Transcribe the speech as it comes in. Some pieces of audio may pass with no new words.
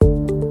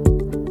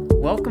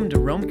Welcome to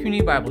Rome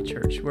Community Bible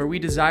Church, where we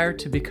desire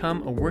to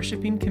become a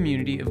worshiping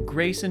community of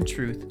grace and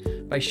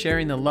truth by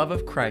sharing the love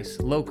of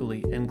Christ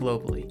locally and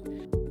globally.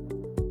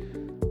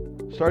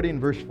 Starting in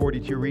verse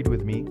 42, read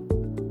with me.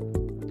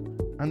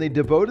 And they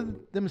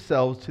devoted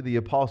themselves to the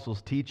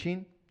apostles'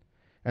 teaching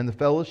and the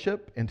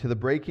fellowship and to the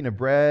breaking of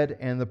bread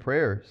and the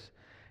prayers.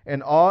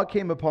 And awe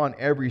came upon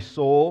every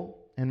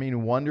soul, and many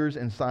wonders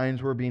and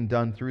signs were being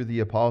done through the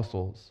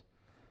apostles.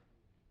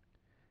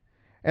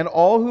 And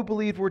all who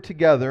believed were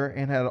together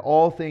and had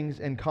all things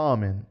in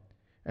common.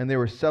 And they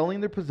were selling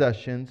their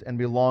possessions and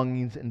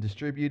belongings and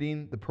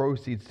distributing the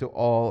proceeds to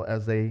all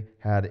as they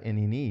had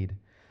any need.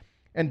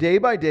 And day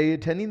by day,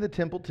 attending the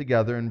temple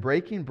together and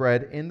breaking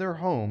bread in their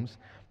homes,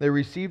 they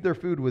received their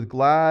food with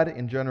glad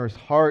and generous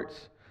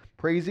hearts,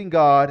 praising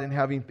God and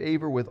having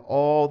favor with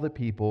all the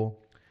people.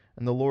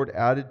 And the Lord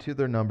added to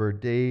their number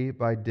day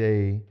by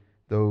day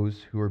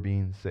those who were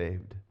being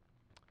saved.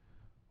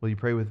 Will you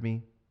pray with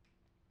me?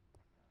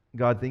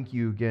 God, thank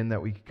you again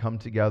that we could come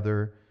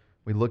together.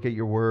 We look at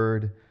your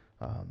word.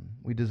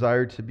 We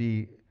desire to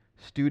be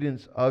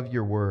students of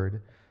your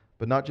word,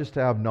 but not just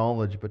to have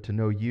knowledge, but to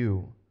know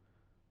you,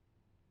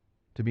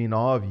 to be in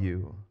awe of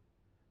you.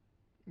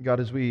 God,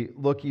 as we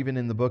look even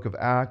in the book of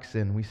Acts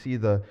and we see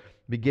the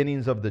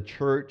beginnings of the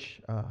church,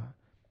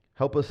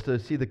 help us to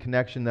see the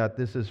connection that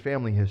this is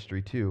family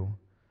history too.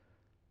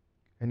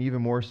 And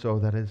even more so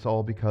that it's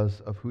all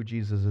because of who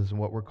Jesus is and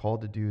what we're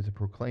called to do, to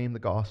proclaim the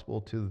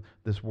gospel to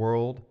this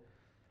world.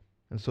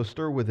 And so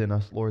stir within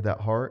us, Lord, that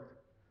heart.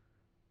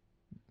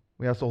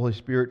 We ask the Holy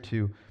Spirit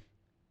to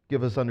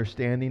give us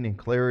understanding and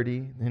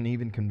clarity and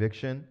even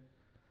conviction.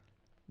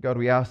 God,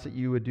 we ask that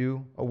you would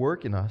do a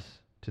work in us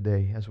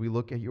today as we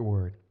look at your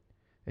word.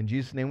 In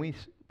Jesus' name we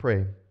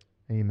pray.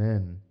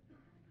 Amen.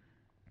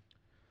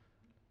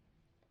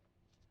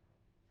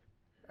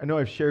 I know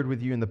I've shared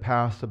with you in the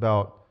past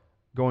about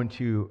going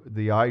to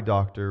the eye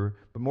doctor,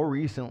 but more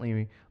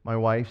recently, my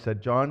wife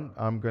said, John,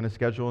 I'm going to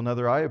schedule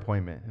another eye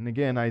appointment. And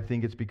again, I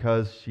think it's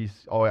because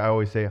I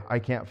always say, I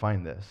can't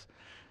find this.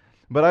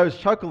 But I was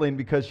chuckling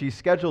because she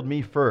scheduled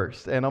me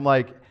first. And I'm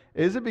like,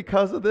 is it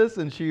because of this?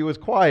 And she was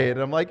quiet.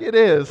 And I'm like, it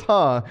is,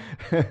 huh?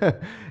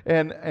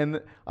 and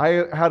I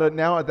had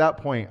now at that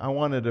point, I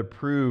wanted to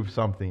prove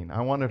something.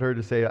 I wanted her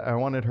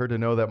to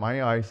know that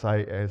my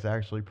eyesight is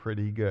actually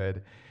pretty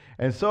good.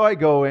 And so I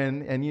go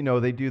in and,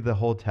 they do the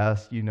whole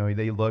test.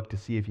 They look to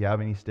see if you have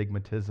any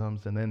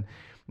stigmatisms. And then,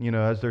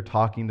 as they're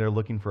talking, they're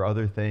looking for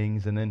other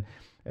things. And then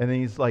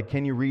he's like,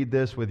 can you read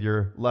this with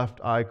your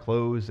left eye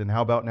closed? And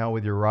how about now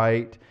with your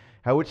right?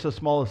 Which the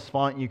smallest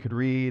font you could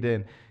read?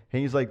 And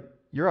he's like,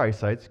 your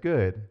eyesight's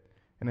good.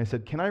 And I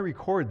said, can I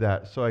record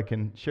that so I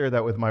can share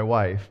that with my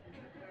wife?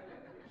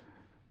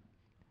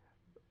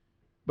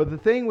 But the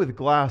thing with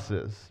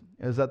glasses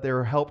is that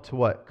they're help to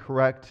what?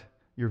 Correct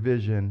your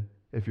vision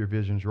if your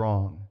vision's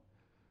wrong.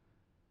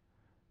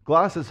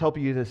 Glasses help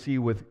you to see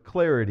with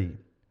clarity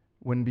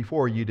when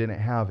before you didn't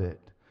have it.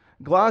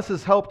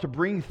 Glasses help to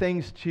bring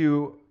things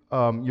to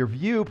your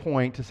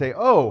viewpoint to say,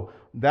 oh,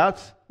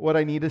 that's what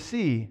I need to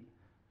see.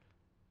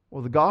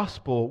 Well, the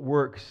gospel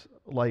works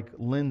like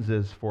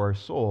lenses for our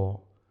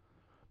soul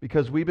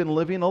because we've been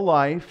living a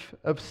life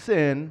of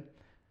sin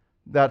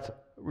that's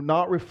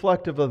not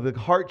reflective of the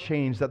heart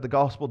change that the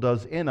gospel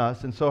does in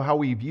us. And so how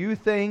we view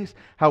things,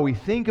 how we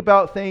think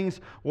about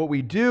things, what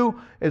we do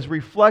is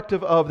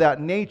reflective of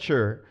that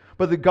nature.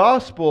 But the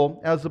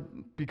gospel,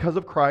 because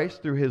of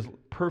Christ, through his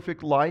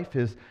perfect life,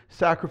 his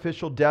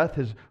sacrificial death,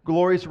 his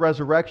glorious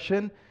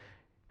resurrection,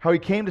 how he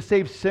came to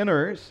save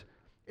sinners,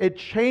 it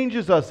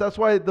changes us. That's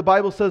why the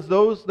Bible says,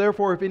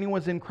 therefore, if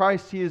anyone's in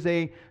Christ, he is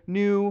a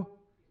new.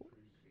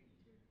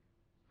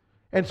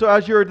 And so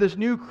as you're this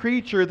new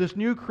creature, this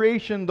new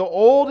creation, the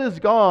old is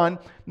gone,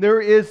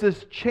 there is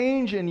this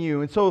change in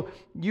you. And so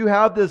you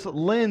have this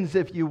lens,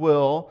 if you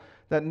will,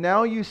 that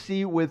now you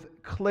see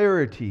with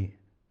clarity,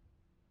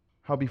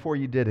 how before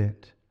you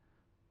didn't.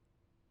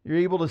 You're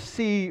able to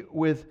see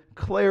with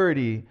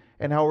clarity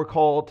and how we're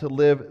called to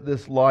live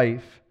this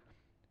life.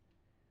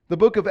 The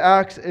book of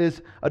Acts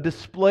is a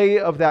display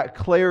of that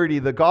clarity,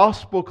 the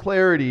gospel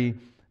clarity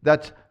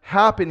that's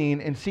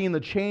happening and seeing the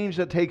change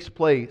that takes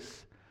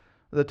place.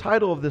 The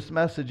title of this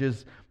message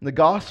is The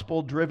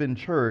Gospel-Driven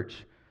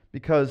Church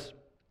because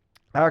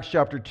Acts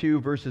chapter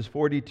 2 verses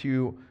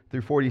 42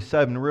 through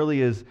 47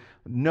 really is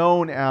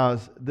known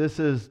as this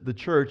is the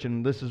church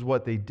and this is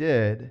what they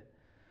did.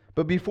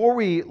 But before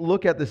we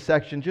look at this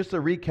section, just a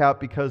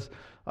recap because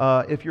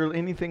if you're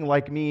anything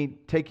like me,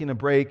 taking a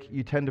break,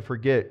 you tend to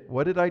forget,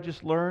 what did I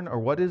just learn or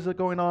what is it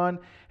going on?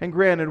 And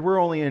granted, we're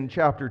only in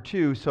chapter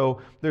 2, so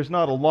there's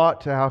not a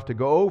lot to have to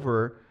go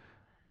over.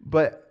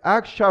 But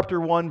Acts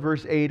chapter 1,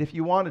 verse 8, if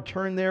you want to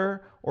turn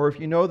there, or if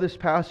you know this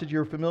passage,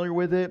 you're familiar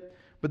with it.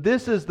 But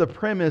this is the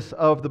premise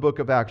of the book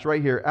of Acts right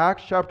here.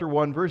 Acts chapter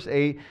 1, verse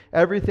 8,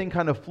 everything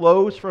kind of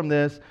flows from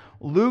this.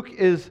 Luke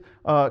is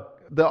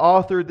the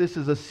author. This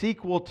is a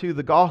sequel to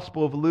the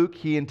Gospel of Luke.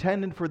 He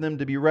intended for them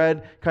to be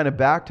read kind of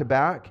back to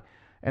back.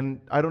 And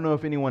I don't know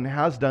if anyone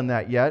has done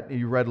that yet.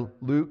 You read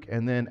Luke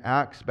and then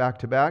Acts back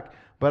to back.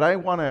 But I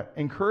want to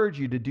encourage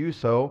you to do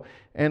so.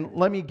 And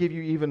let me give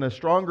you even a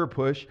stronger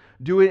push.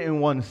 Do it in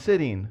one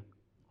sitting.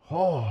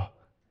 Oh,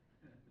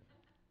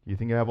 you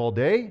think I have all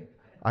day?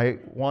 I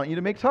want you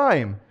to make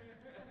time.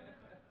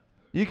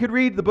 You could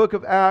read the book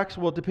of Acts,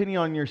 well, depending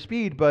on your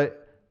speed,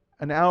 but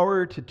an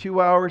hour to 2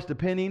 hours,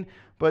 depending.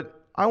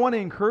 But I want to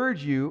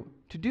encourage you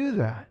to do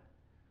that.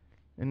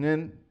 And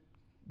then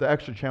the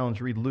extra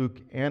challenge, read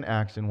Luke and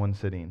Acts in one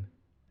sitting.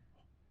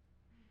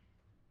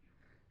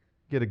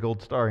 Get a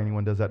gold star.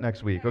 Anyone does that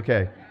next week.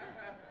 Okay.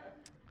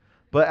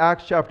 But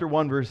Acts chapter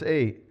 1, verse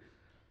 8.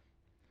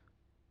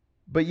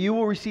 But you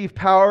will receive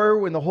power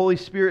when the Holy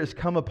Spirit has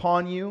come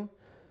upon you,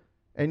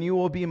 and you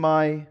will be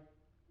my,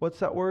 what's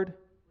that word?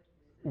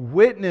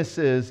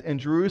 Witnesses in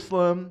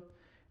Jerusalem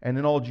and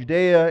in all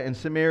Judea and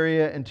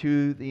Samaria and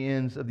to the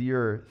ends of the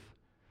earth.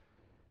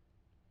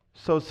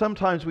 So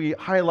sometimes we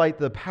highlight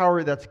the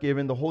power that's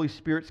given, the Holy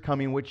Spirit's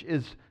coming, which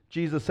is,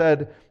 Jesus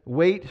said,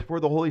 wait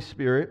for the Holy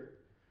Spirit.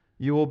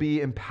 You will be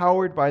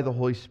empowered by the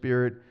Holy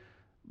Spirit,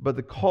 but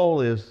the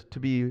call is to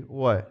be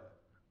what?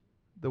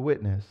 The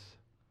witness.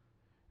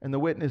 And the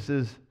witness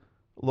is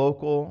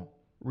local,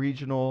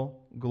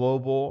 regional,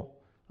 global.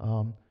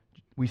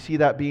 We see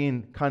that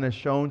being kind of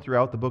shown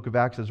throughout the book of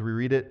Acts as we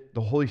read it.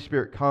 The Holy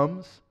Spirit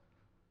comes.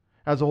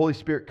 As the Holy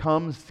Spirit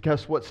comes,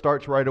 guess what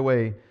starts right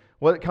away?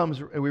 What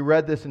comes? We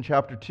read this in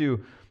chapter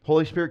 2.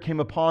 Holy Spirit came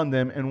upon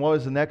them, and what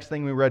was the next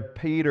thing we read?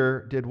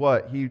 Peter did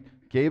what? He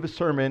gave a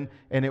sermon,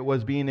 and it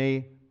was being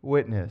a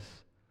witness.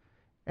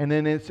 And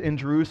then it's in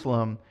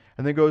Jerusalem,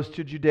 and then goes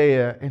to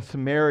Judea and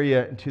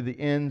Samaria and to the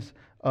ends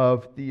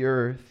of the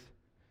earth.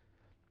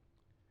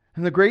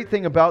 And the great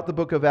thing about the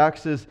book of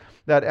Acts is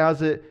that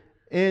as it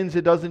ends,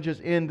 it doesn't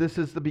just end. This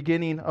is the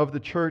beginning of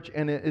the church,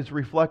 and it is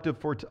reflective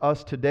for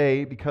us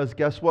today, because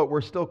guess what?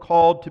 We're still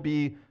called to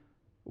be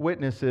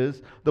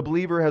witnesses. The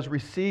believer has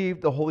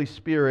received the Holy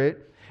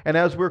Spirit, and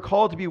as we're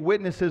called to be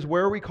witnesses,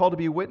 where are we called to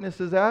be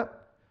witnesses at?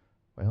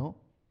 Well,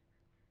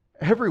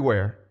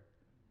 everywhere.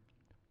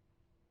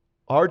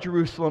 Our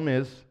Jerusalem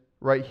is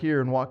right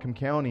here in Whatcom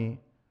County.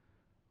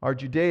 Our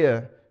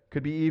Judea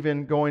could be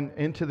even going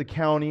into the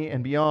county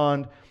and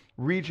beyond,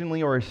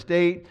 regionally or a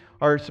state.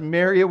 Our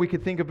Samaria, we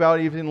could think about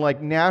even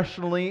like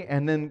nationally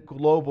and then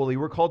globally.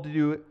 We're called to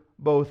do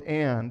both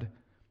and.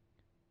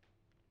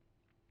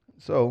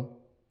 So,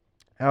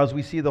 as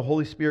we see the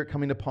Holy Spirit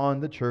coming upon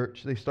the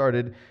church,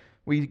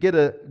 we get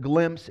a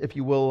glimpse, if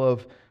you will,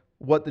 of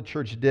what the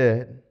church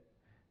did.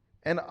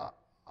 And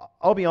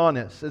I'll be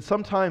honest,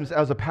 sometimes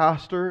as a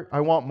pastor,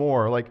 I want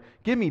more. Like,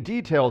 give me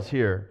details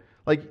here.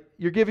 Like,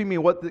 you're giving me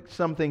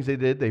some things they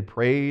did. They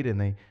prayed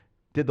and they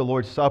did the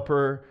Lord's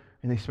Supper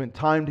and they spent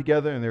time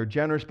together and they were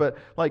generous. But,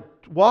 like,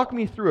 walk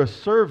me through a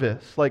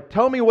service. Like,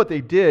 tell me what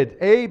they did,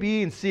 A,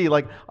 B, and C.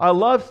 Like, I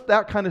love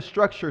that kind of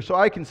structure so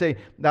I can say,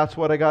 that's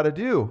what I got to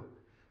do.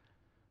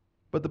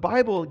 But the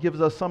Bible gives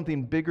us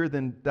something bigger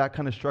than that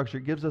kind of structure.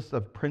 It gives us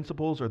the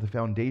principles or the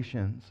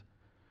foundations.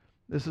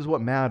 This is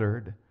what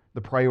mattered,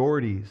 the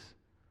priorities.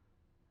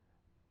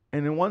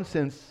 And in one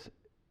sense,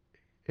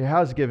 it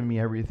has given me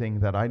everything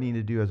that I need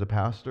to do as a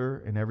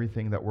pastor and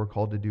everything that we're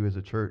called to do as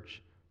a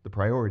church, the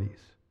priorities.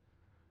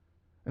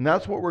 And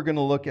that's what we're going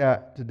to look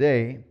at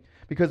today,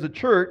 because the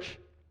church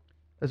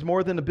is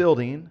more than a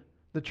building.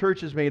 The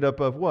church is made up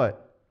of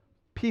what?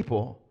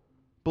 People,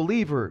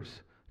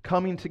 believers,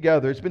 coming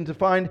together. It's been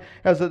defined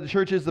as that the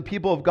church is the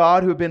people of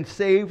God who have been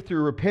saved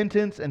through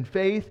repentance and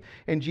faith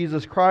in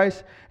Jesus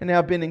Christ and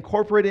have been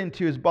incorporated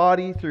into His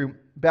body through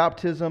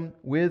baptism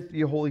with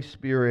the Holy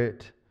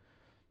Spirit.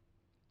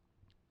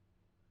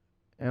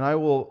 And I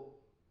will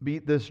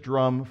beat this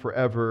drum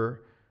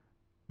forever.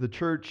 The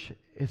church,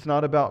 it's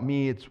not about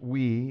me, it's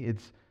we.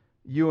 It's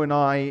you and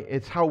I.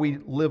 It's how we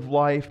live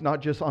life, not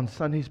just on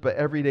Sundays, but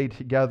every day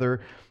together.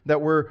 That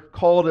we're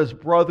called as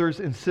brothers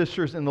and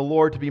sisters in the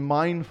Lord to be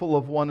mindful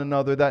of one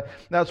another.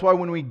 That's why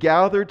when we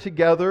gather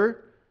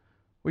together,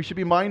 we should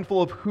be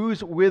mindful of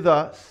who's with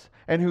us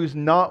and who's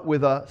not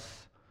with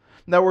us.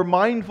 That we're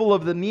mindful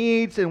of the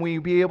needs and we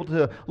be able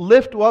to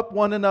lift up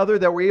one another,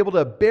 that we're able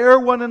to bear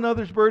one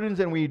another's burdens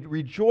and we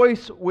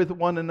rejoice with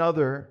one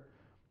another.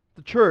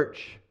 The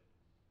church.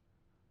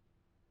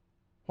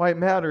 Why it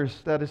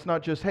matters that it's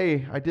not just,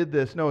 hey, I did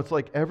this. No, it's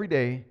like every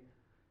day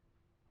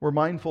we're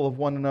mindful of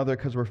one another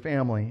because we're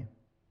family.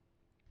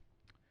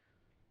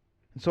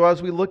 And so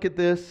as we look at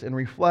this and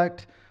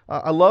reflect,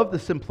 I love the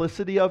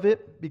simplicity of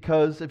it,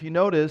 because if you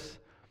notice,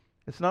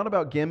 it's not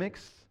about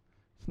gimmicks.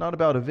 It's not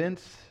about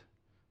events.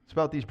 It's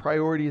about these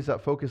priorities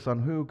that focus on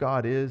who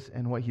God is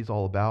and what He's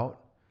all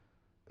about.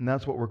 And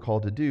that's what we're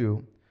called to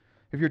do.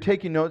 If you're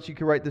taking notes, you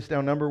can write this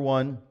down. Number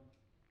 1,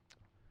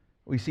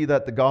 we see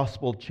that the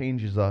gospel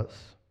changes us.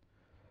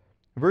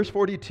 Verse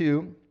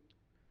 42,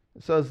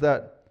 it says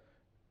that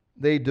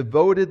they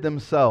devoted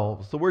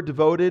themselves. The word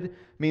devoted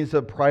means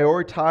to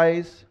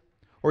prioritize,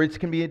 or it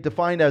can be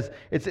defined as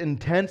its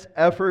intense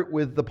effort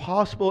with the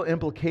possible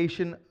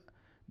implication,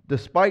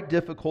 despite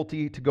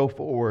difficulty, to go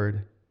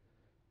forward.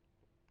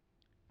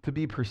 To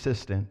be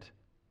persistent.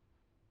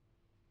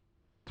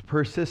 To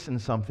persist in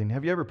something.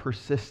 Have you ever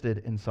persisted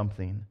in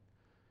something?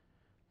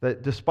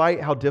 That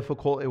despite how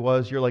difficult it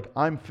was, you're like,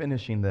 I'm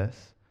finishing this.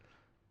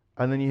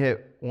 And then you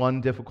hit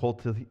one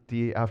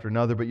difficulty after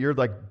another, but you're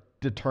like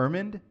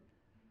determined.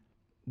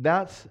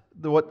 That's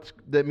what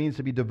that means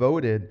to be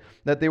devoted,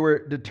 that they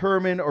were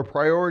determined or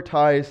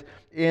prioritized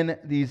in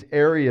these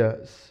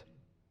areas.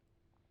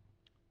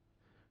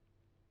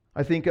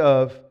 I think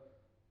of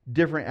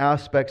different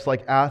aspects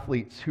like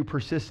athletes who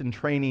persist in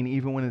training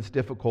even when it's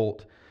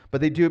difficult, but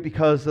they do it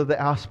because of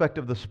the aspect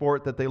of the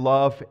sport that they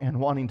love and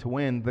wanting to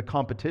win, the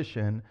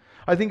competition.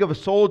 I think of a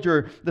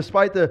soldier,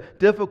 despite the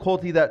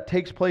difficulty that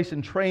takes place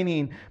in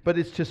training, but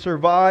it's to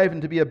survive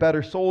and to be a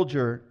better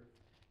soldier.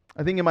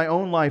 I think in my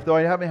own life, though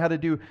I haven't had to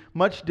do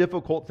much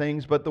difficult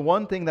things, but the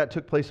one thing that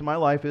took place in my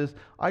life is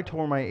I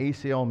tore my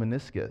ACL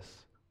meniscus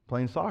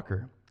playing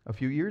soccer a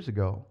few years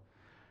ago.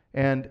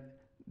 And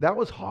that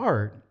was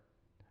hard.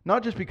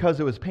 Not just because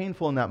it was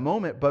painful in that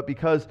moment, but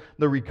because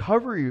the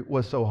recovery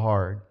was so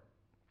hard.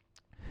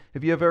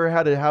 If you have ever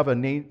had to have a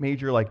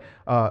major like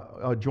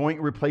a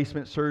joint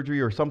replacement surgery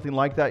or something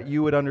like that,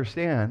 you would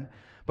understand.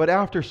 But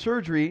after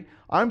surgery,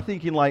 I'm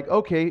thinking like,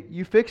 okay,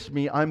 you fixed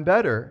me, I'm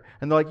better.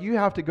 And they're like, you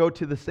have to go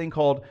to this thing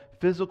called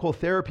physical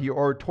therapy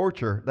or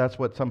torture. That's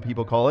what some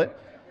people call it.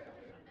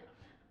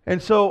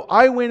 And so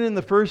I went in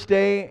the first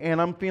day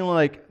and I'm feeling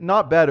like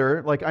not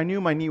better. Like I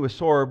knew my knee was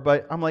sore,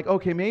 but I'm like,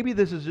 okay, maybe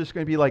this is just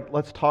going to be like,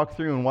 let's talk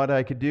through and what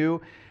I could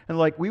do. And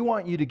like, we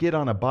want you to get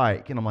on a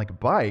bike. And I'm like,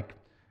 bike?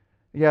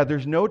 Yeah,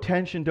 there's no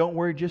tension. Don't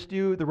worry. Just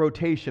do the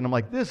rotation. I'm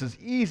like, this is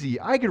easy.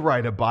 I could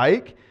ride a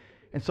bike.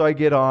 And so I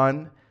get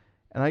on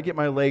and I get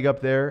my leg up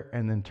there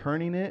and then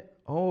turning it.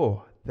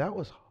 Oh, that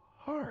was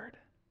hard.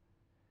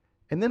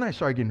 And then I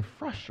started getting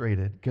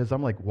frustrated because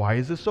I'm like, why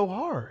is this so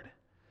hard?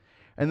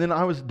 And then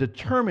I was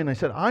determined. I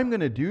said, I'm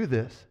going to do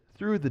this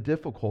through the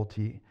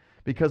difficulty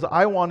because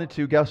I wanted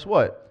to, guess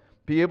what?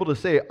 Be able to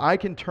say, I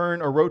can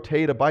turn or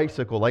rotate a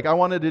bicycle. Like I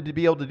wanted to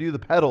be able to do the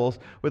pedals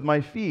with my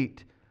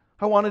feet.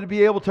 I wanted to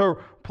be able to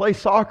play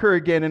soccer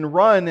again and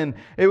run. And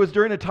it was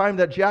during a time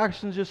that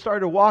Jackson just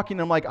started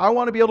walking. I'm like, I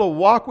want to be able to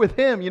walk with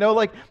him,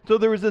 so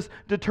there was this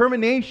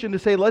determination to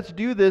say, let's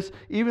do this,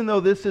 even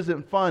though this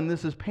isn't fun,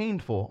 this is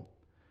painful.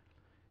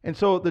 And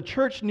so the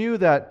church knew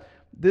that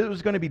this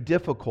was going to be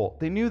difficult.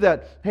 They knew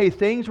that, hey,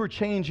 things were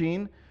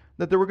changing,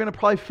 that they were going to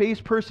probably face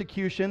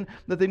persecution,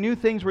 that they knew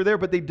things were there,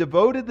 but they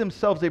devoted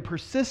themselves, they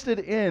persisted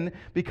in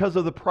because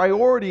of the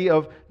priority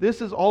of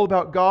this is all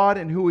about God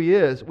and who He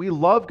is. We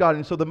love God,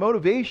 and so the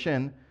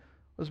motivation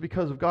was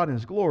because of God and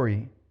His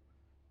glory.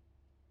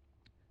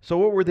 So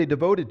what were they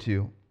devoted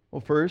to?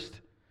 Well, first,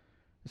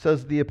 it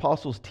says the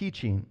apostles'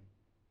 teaching.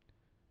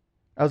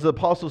 As the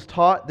apostles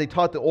taught, they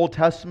taught the Old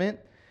Testament.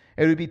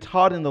 It would be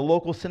taught in the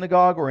local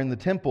synagogue or in the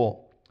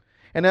temple.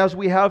 And as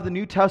we have the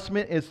New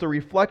Testament, it's the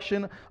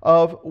reflection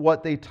of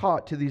what they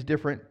taught to these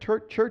different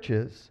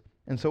churches.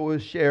 And so it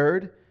was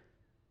shared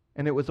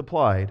and it was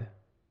applied.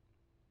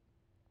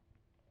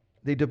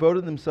 They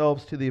devoted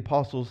themselves to the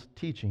apostles'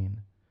 teaching.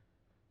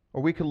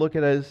 Or we could look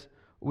at it as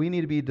we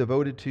need to be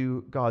devoted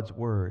to God's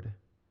Word.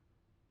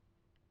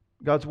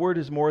 God's Word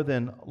is more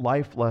than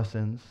life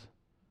lessons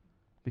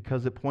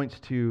because it points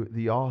to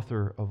the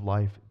author of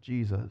life,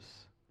 Jesus.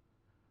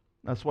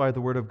 That's why the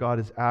Word of God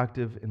is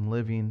active and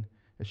living.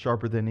 It's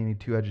sharper than any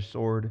two-edged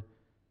sword.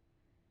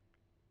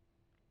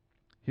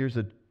 Here's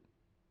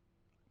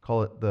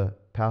call it the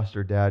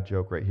pastor dad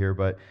joke right here,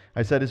 but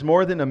I said it's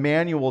more than a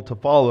manual to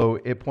follow.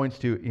 It points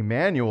to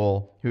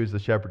Emmanuel, who's the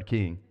shepherd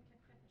king.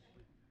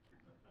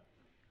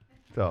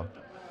 So,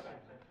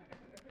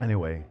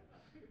 anyway,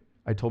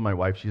 I told my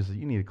wife, she said,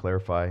 you need to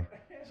clarify.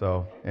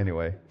 So,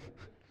 anyway.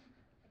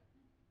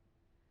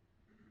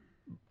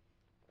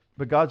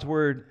 But God's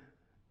Word,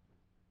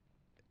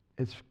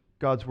 it's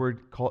God's Word,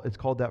 it's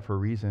called that for a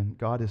reason.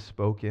 God has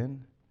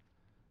spoken.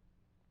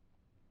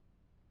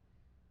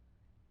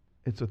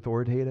 It's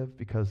authoritative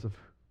because of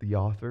the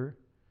author.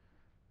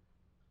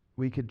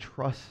 We could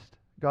trust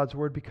God's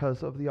Word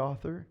because of the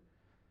author.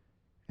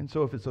 And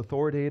so if it's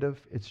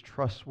authoritative, it's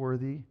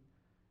trustworthy,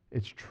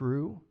 it's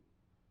true.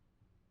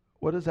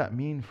 What does that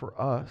mean for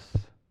us?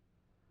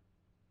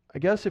 I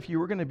guess if you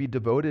were going to be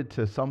devoted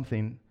to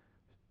something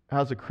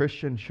as a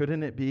Christian,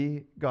 shouldn't it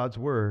be God's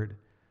Word?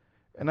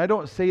 And I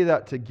don't say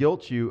that to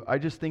guilt you. I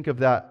just think of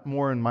that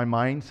more in my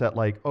mindset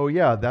like, oh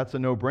yeah, that's a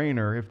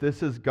no-brainer. If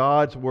this is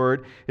God's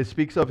Word, it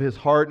speaks of His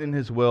heart and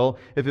His will.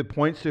 If it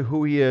points to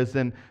who He is,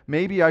 then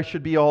maybe I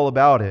should be all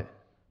about it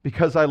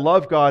because I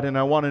love God and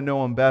I want to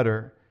know Him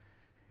better.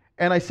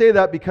 And I say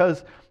that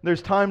because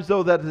there's times,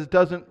 though, that it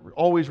doesn't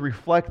always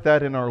reflect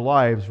that in our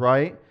lives,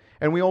 right?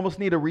 And we almost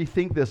need to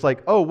rethink this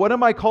like, oh, what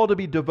am I called to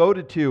be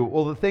devoted to?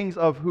 Well, the things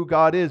of who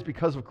God is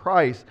because of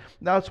Christ.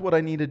 That's what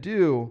I need to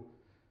do.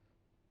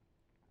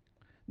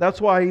 That's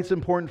why it's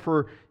important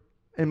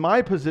in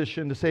my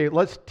position, to say,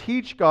 let's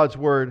teach God's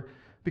Word,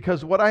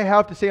 because what I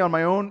have to say on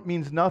my own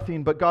means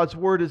nothing, but God's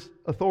Word is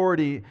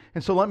authority.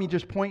 And so let me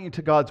just point you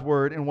to God's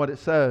Word and what it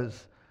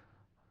says.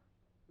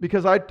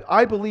 Because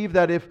I believe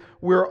that if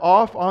we're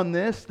off on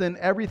this, then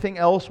everything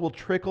else will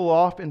trickle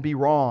off and be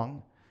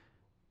wrong.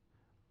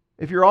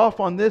 If you're off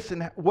on this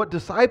and what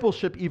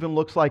discipleship even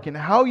looks like and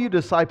how you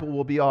disciple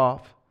will be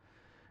off.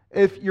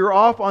 If you're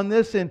off on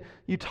this and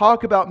you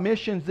talk about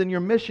missions, then your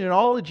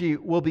missionology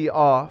will be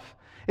off.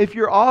 If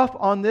you're off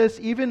on this,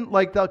 even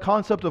like the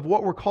concept of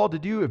what we're called to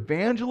do,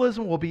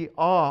 evangelism will be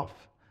off.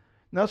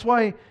 And that's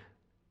why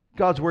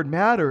God's Word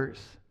matters.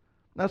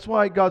 That's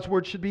why God's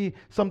Word should be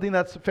something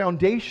that's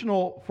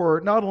foundational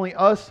for not only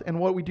us and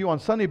what we do on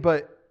Sunday,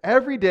 but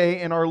every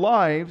day in our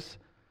lives,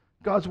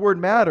 God's Word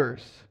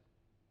matters.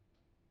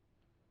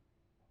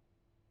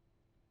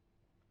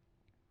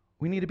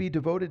 We need to be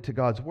devoted to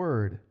God's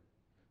Word.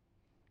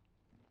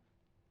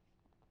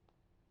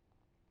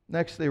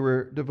 Next, they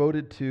were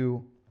devoted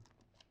to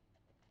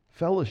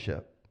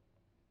fellowship.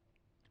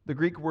 The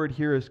Greek word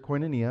here is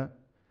koinonia,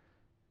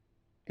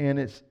 and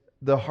it's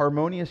the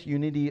harmonious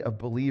unity of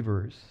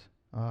believers.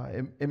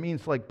 It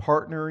means like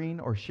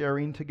partnering or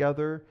sharing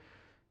together.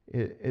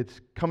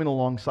 It's coming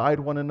alongside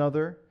one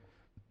another.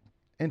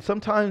 And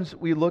sometimes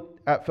we look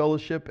at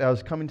fellowship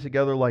as coming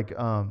together like,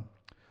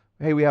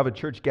 hey, we have a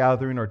church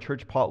gathering or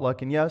church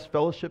potluck. And yes,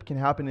 fellowship can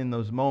happen in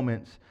those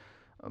moments.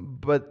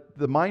 But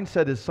the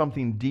mindset is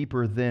something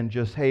deeper than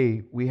just,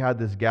 hey, we had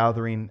this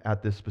gathering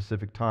at this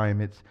specific time.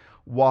 It's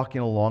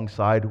walking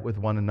alongside with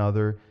one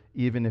another,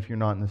 even if you're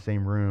not in the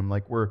same room.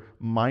 Like, we're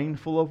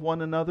mindful of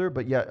one another,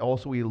 but yet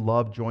also we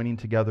love joining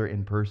together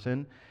in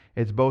person.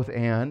 It's both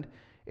and.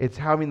 It's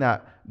having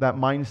that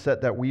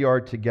mindset that we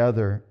are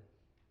together.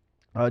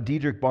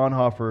 Dietrich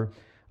Bonhoeffer,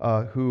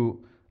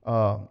 who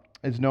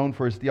is known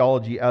for his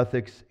theology,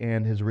 ethics,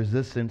 and his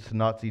resistance to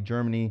Nazi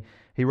Germany,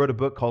 he wrote a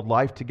book called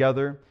Life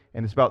Together,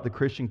 and it's about the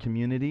Christian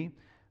community.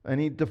 And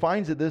he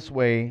defines it this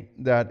way,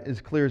 that is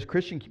clear as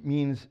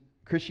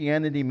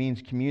Christianity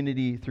means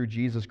community through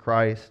Jesus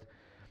Christ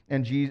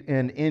and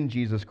in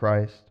Jesus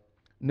Christ.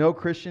 No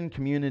Christian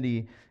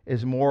community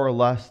is more or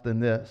less than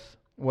this.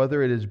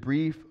 Whether it is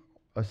brief,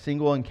 a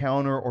single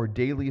encounter, or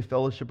daily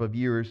fellowship of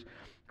years,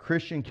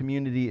 Christian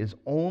community is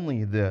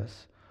only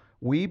this.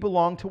 We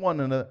belong to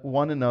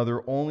one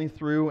another only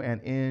through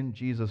and in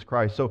Jesus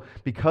Christ. So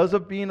because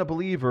of being a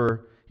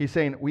believer, he's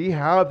saying we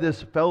have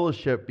this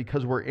fellowship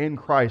because we're in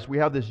Christ. We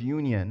have this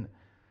union.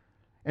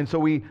 And so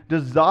we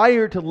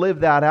desire to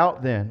live that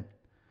out then.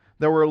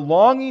 That we're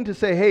longing to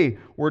say, hey,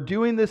 we're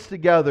doing this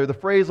together. The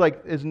phrase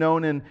like is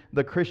known in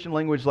the Christian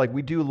language like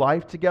we do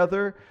life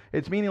together.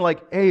 It's meaning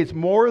like, hey, it's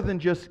more than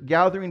just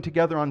gathering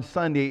together on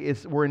Sunday.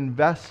 We're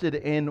invested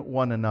in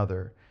one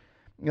another.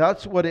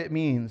 That's what it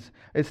means.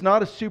 It's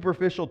not a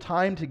superficial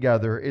time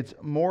together. It's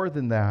more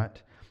than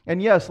that.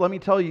 And yes, let me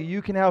tell you,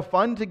 you can have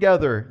fun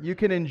together. You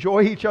can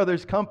enjoy each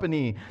other's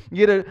company.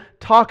 You get to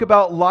talk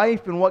about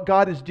life and what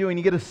God is doing.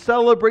 You get to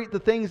celebrate the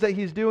things that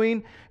He's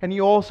doing, and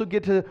you also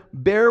get to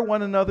bear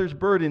one another's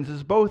burdens.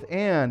 It's both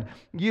and.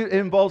 It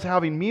involves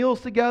having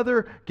meals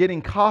together,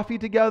 getting coffee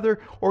together,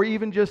 or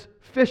even just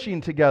fishing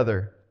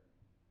together.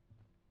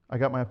 I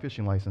got my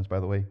fishing license,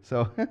 by the way.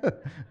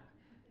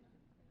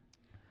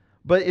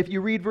 But if you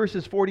read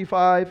verses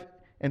 45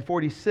 and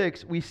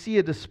 46, we see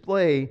a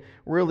display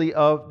really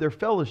of their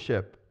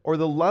fellowship or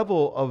the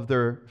level of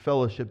their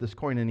fellowship, this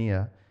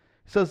koinonia.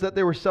 It says that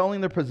they were selling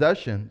their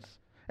possessions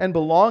and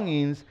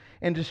belongings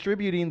and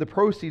distributing the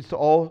proceeds to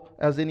all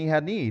as any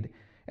had need.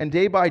 And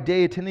day by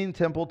day attending the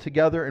temple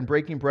together and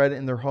breaking bread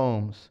in their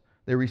homes,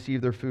 they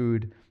received their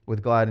food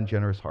with glad and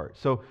generous hearts.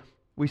 So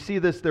we see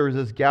there was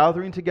this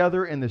gathering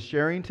together and this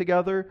sharing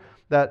together,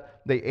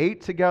 that they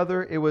ate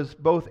together. It was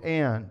both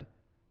and.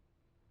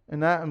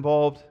 And that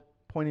involved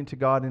pointing to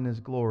God in His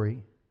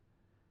glory.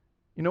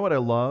 You know what I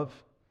love?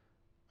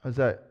 Is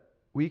that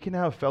we can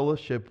have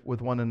fellowship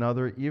with one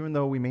another even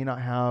though we may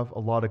not have a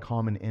lot of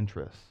common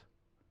interests,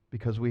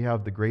 because we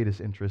have the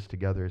greatest interest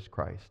together as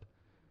Christ.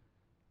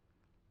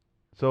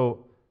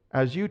 So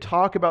as you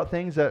talk about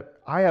things that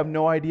I have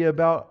no idea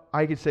about,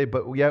 I could say,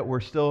 but yet we're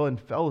still in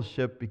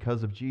fellowship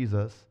because of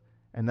Jesus,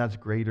 and that's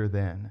greater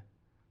than.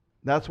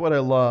 That's what I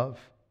love.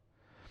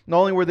 Not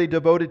only were they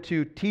devoted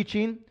to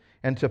teaching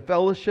and to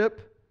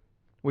fellowship,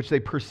 which they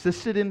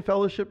persisted in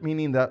fellowship,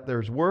 meaning that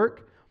there's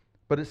work,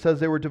 but it says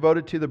they were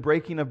devoted to the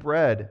breaking of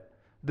bread.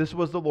 This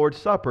was the Lord's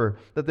Supper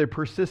that they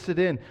persisted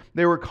in.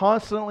 They were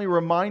constantly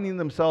reminding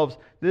themselves,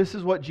 this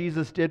is what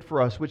Jesus did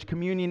for us, which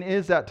communion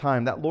is that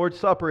time. That Lord's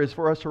Supper is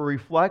for us to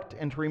reflect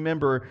and to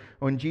remember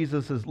on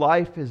Jesus'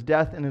 life, His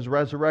death, and His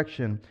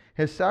resurrection,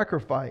 His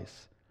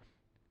sacrifice.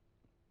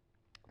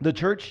 The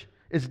church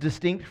is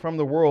distinct from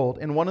the world.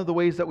 And one of the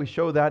ways that we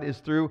show that is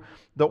through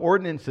the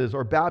ordinances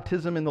or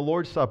baptism in the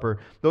Lord's Supper.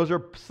 Those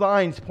are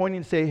signs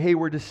pointing to say, hey,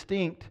 we're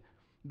distinct.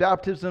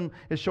 Baptism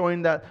is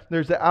showing that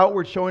there's the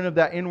outward showing of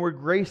that inward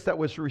grace that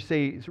was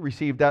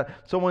received,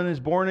 that someone is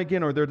born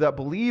again or they're that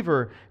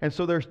believer. And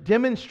so they're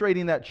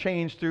demonstrating that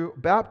change through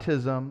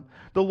baptism.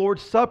 The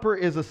Lord's Supper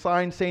is a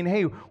sign saying,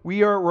 hey,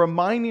 we are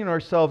reminding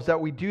ourselves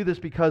that we do this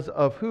because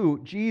of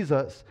who?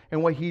 Jesus,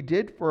 and what He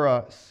did for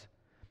us.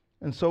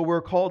 And so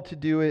we're called to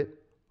do it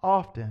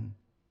often.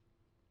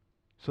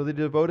 So they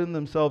devoted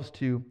themselves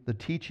to the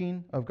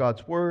teaching of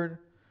God's Word,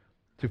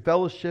 to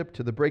fellowship,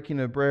 to the breaking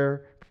of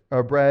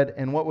bread,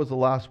 and what was the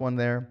last one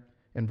there?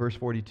 in verse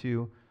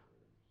 42,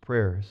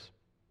 prayers.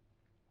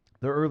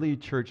 The early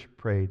church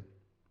prayed.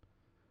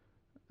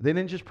 They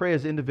didn't just pray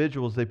as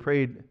individuals, they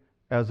prayed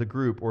as a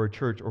group or a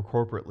church or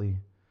corporately.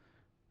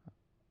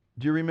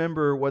 Do you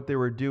remember what they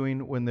were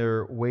doing when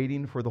they're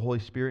waiting for the Holy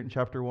Spirit in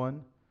chapter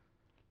 1?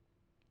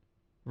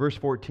 Verse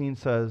 14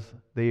 says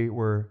they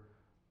were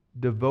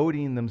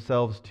devoting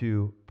themselves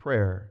to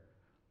prayer.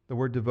 The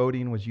word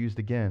devoting was used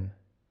again.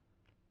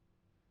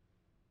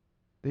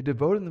 They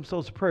devoted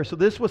themselves to prayer. So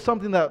this was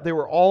something that they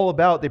were all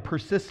about. They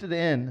persisted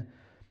in.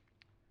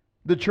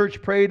 The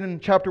church prayed in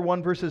chapter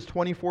 1, verses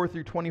 24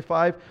 through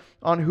 25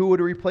 on who would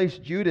replace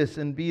Judas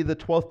and be the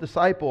 12th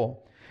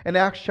disciple. In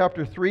Acts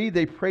chapter 3,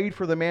 they prayed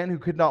for the man who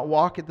could not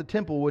walk at the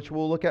temple, which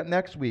we'll look at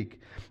next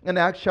week. In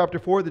Acts chapter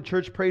 4, the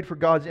church prayed for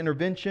God's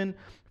intervention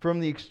from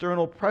the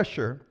external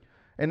pressure.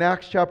 In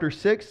Acts chapter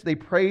 6, they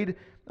prayed,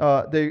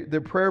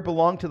 their prayer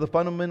belonged to the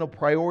fundamental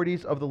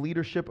priorities of the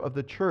leadership of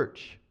the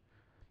church.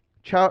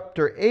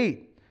 Chapter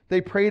 8,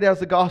 they prayed as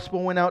the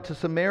gospel went out to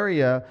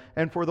Samaria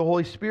and for the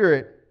Holy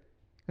Spirit.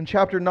 In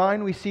chapter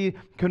 9, we see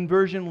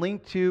conversion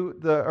linked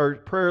to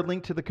prayer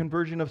linked to the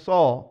conversion of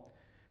Saul.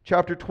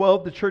 Chapter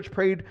 12, the church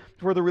prayed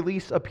for the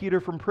release of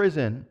Peter from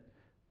prison.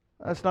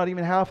 That's not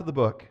even half of the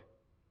book.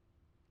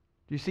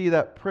 Do you see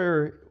that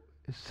prayer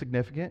is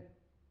significant?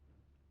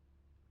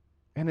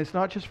 And it's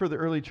not just for the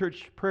early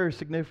church. Prayer is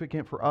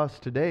significant for us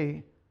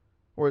today,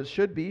 or it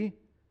should be.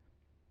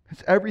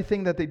 It's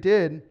everything that they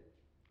did.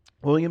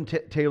 William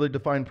Taylor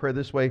defined prayer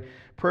this way: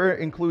 prayer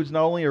includes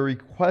not only a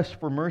request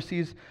for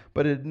mercies,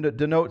 but it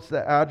denotes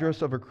the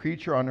address of a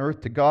creature on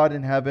earth to God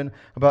in heaven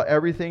about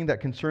everything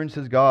that concerns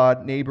his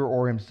God, neighbor,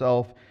 or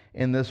himself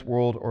in this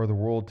world or the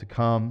world to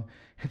come.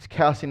 It's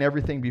casting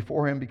everything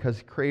before him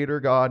because Creator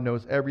God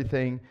knows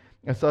everything.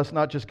 It's us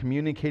not just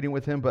communicating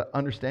with him, but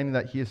understanding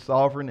that he is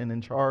sovereign and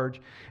in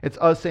charge. It's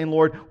us saying,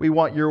 Lord, we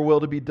want your will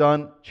to be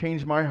done.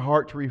 Change my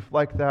heart to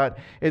reflect that.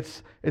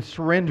 It's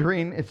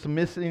surrendering. It's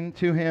submitting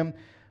to him.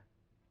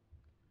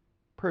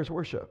 Prayer is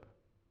worship.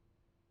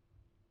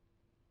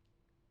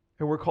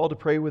 And we're called to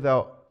pray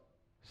without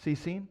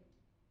ceasing.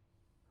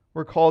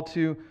 We're called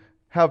to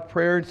have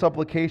prayer and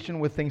supplication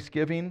with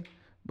thanksgiving,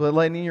 but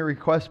letting your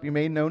requests be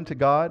made known to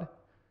God.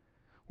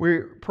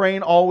 We're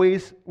praying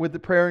always with the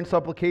prayer and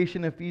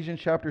supplication, Ephesians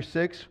chapter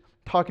 6,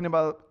 talking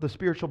about the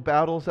spiritual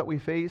battles that we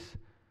face.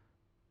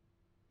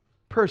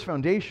 Prayer is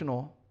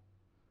foundational.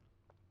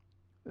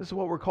 This is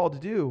what we're called to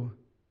do.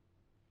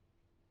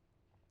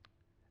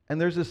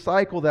 And there's a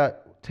cycle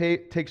that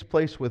takes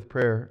place with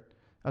prayer.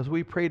 As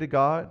we pray to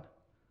God,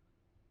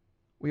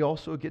 we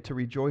also get to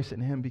rejoice in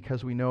him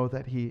because we know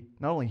that he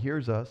not only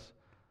hears us,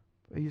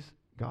 but he's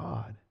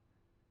God.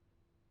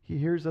 He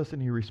hears us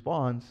and he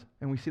responds,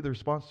 and we see the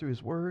response through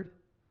his word.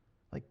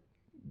 Like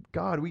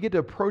God, we get to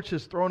approach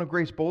this throne of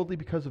grace boldly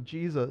because of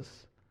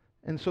Jesus.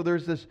 And so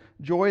there's this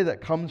joy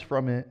that comes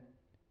from it.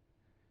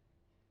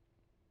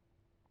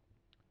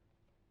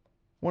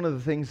 One of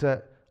the things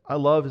that I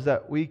love is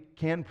that we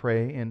can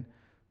pray, and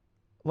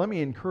let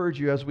me encourage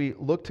you as we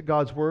look to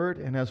God's word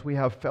and as we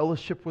have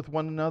fellowship with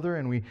one another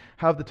and we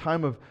have the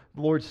time of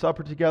the Lord's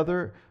Supper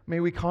together, may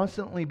we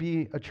constantly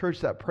be a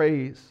church that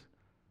prays.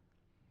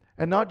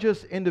 And not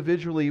just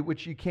individually,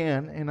 which you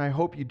can, and I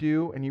hope you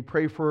do, and you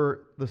pray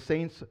for the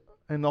saints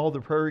and all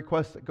the prayer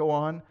requests that go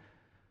on.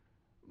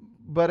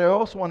 But I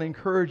also want to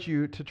encourage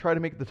you to try to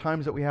make the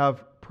times that we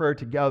have prayer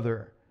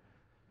together.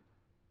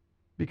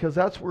 Because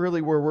that's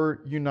really where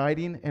we're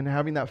uniting and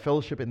having that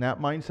fellowship in that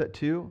mindset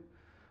too.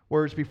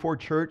 Whereas before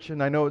church,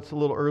 and I know it's a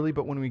little early,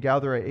 but when we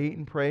gather at 8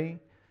 and pray,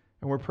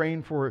 and we're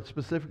praying for it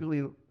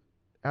specifically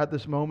at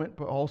this moment,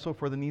 but also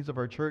for the needs of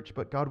our church,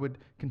 but God would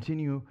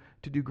continue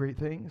to do great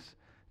things.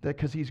 That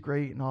because he's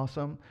great and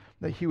awesome,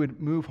 that he would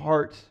move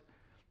hearts,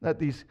 that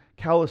these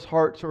callous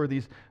hearts or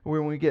these,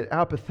 when we get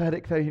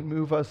apathetic, that he'd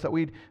move us, that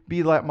we'd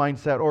be that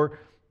mindset. Or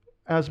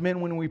as men,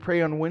 when we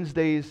pray on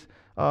Wednesdays,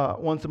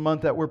 once a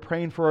month, that we're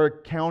praying for our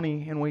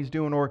county and what he's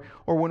doing, or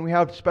when we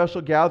have special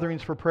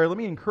gatherings for prayer, let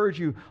me encourage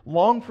you,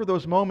 long for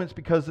those moments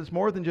because it's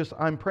more than just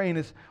I'm praying,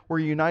 it's we're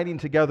uniting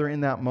together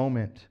in that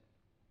moment.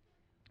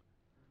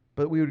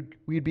 But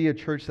we'd be a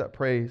church that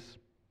prays.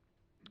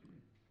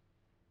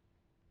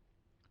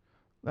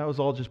 That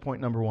was all just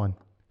point number 1.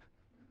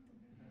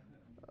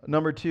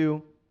 Number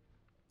 2,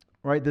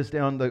 write this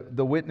down,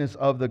 the witness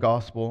of the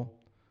gospel.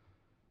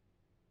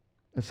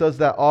 It says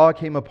that awe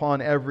came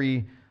upon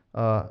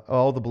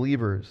all the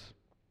believers,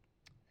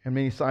 and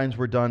many signs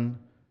were done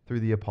through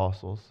the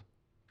apostles.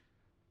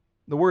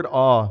 The word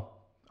awe,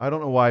 I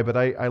don't know why, but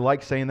I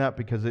like saying that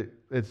because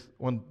it's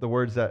one of the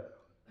words that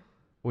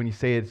when you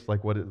say it, it's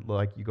like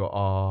you go,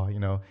 awe,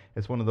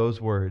 it's one of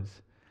those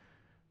words.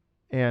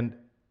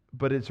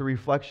 But it's a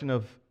reflection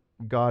of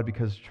God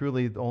because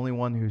truly the only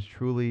one who's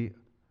truly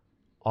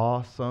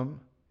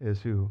awesome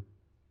is who?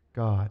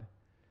 God.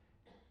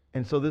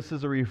 And so this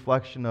is a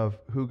reflection of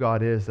who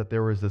God is, that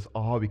there was this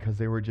awe because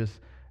they were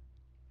just,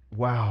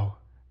 wow,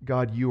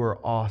 God, you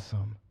are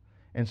awesome.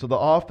 And so the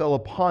awe fell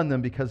upon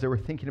them because they were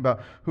thinking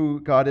about who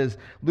God is.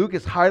 Luke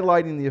is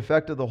highlighting the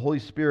effect of the Holy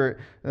Spirit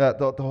that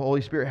the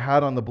Holy Spirit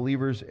had on the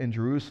believers in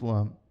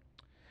Jerusalem.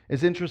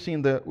 It's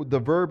interesting,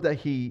 the verb that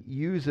he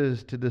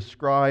uses to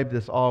describe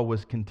this awe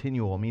was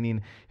continual,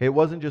 meaning it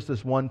wasn't just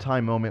this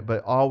one-time moment,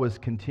 but awe was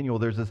continual.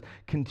 There's this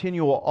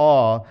continual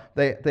awe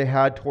they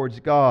had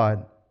towards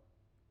God.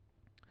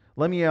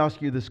 Let me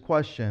ask you this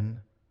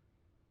question.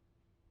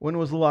 When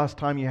was the last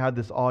time you had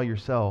this awe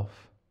yourself?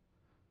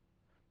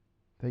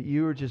 That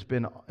you were just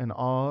been in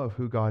awe of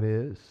who God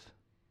is?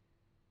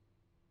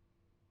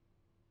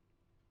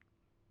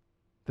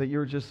 That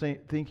you're just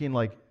thinking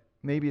like,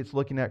 maybe it's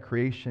looking at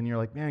creation, you're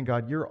like, man,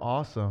 God, you're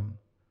awesome.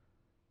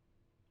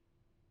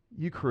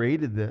 You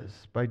created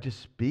this by just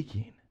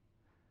speaking.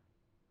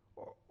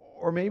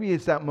 Or maybe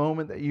it's that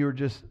moment that you're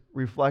just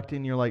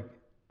reflecting, you're like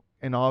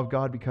in awe of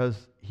God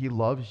because He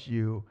loves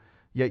you,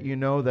 yet you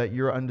know that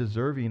you're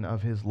undeserving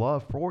of His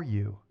love for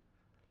you.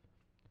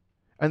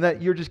 And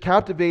that you're just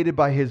captivated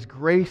by His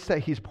grace that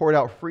He's poured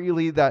out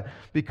freely, that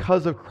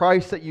because of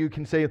Christ that you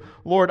can say,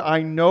 Lord,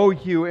 I know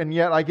you, and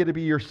yet I get to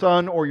be your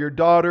son or your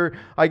daughter.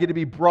 I get to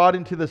be brought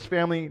into this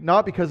family,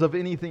 not because of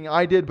anything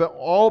I did, but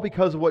all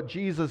because of what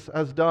Jesus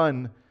has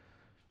done.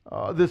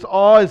 This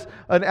awe is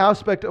an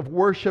aspect of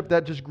worship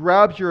that just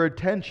grabs your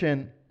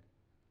attention.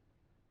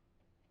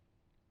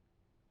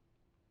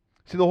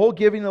 See, the whole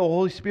giving of the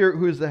Holy Spirit,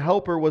 who is the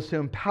helper, was to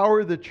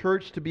empower the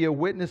church to be a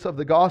witness of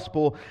the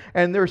gospel.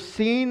 And they're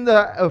seeing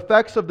the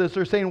effects of this.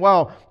 They're saying,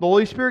 wow, the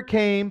Holy Spirit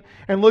came,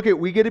 and look,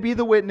 we get to be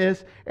the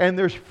witness, and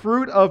there's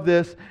fruit of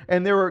this.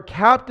 And they were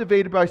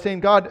captivated by saying,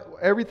 God,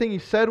 everything He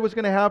said was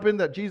going to happen,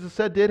 that Jesus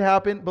said did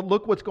happen, but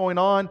look what's going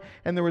on.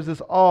 And there was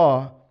this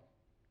awe.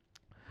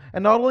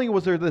 And not only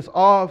was there this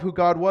awe of who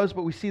God was,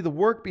 but we see the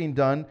work being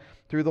done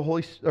through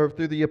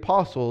the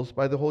apostles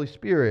by the Holy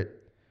Spirit.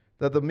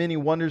 That the many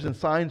wonders and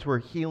signs were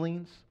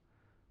healings,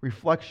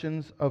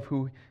 reflections of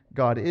who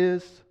God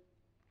is.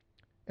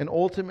 And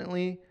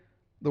ultimately,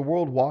 the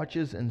world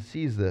watches and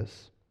sees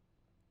this.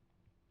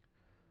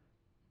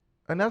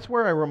 And that's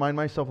where I remind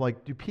myself,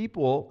 like, do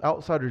people,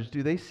 outsiders,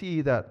 do they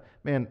see that,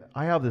 man,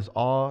 I have this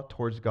awe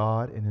towards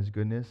God and His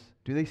goodness?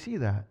 Do they see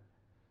that?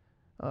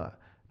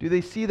 Do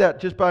they see that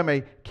just by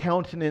my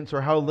countenance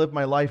or how I live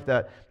my life,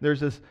 that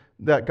there's this,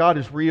 that God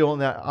is real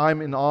and that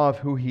I'm in awe of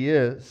who He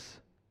is?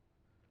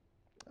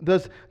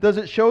 Does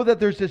it show that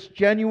there's this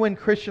genuine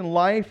Christian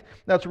life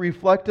that's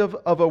reflective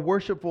of a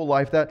worshipful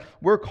life, that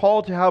we're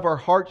called to have our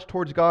hearts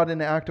towards God in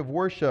an act of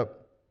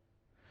worship?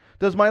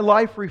 Does my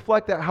life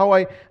reflect that, how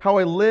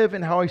I live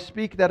and how I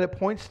speak, that it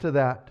points to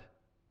that?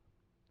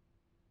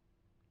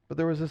 But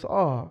there was this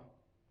awe.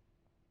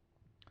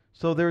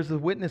 So there's the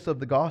witness of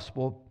the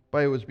gospel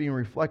by it was being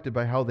reflected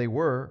by how they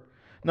were.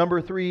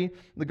 Number 3,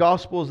 the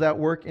gospel is at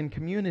work in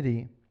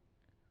community.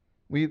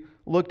 We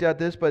looked at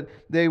this, but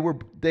they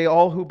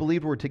all who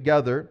believed were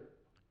together,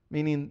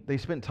 meaning they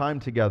spent time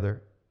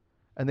together,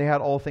 and they had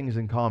all things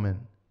in common.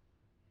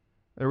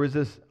 There was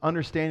this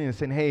understanding of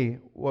saying, hey,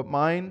 what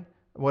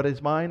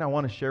is mine, I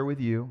want to share with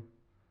you.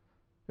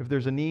 If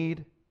there's a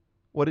need,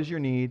 what is your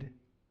need?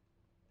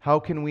 How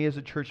can we as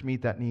a church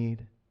meet that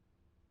need?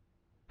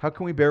 How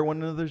can we bear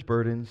one another's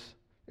burdens?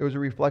 It was a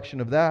reflection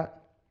of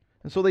that.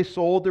 And so they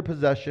sold their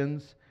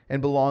possessions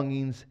and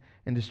belongings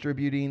and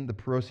distributing the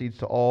proceeds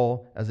to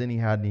all as any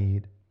had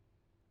need.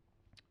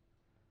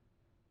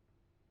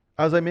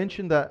 As I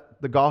mentioned, that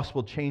the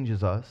gospel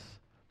changes us.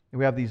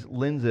 We have these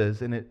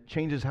lenses, and it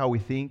changes how we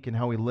think and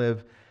how we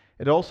live.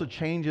 It also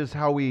changes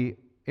how we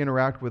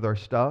interact with our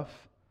stuff.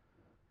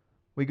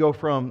 We go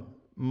from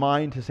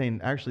mine to saying,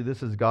 actually,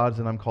 this is God's,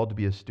 and I'm called to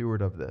be a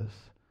steward of this.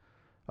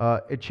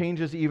 It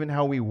changes even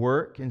how we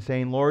work and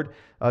saying, Lord,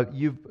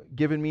 you've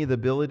given me the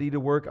ability to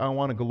work. I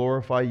want to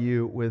glorify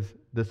you with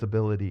this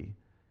ability.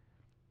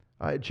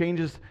 It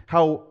changes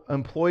how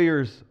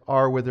employers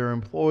are with their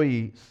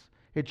employees.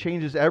 It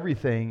changes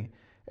everything.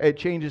 It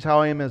changes how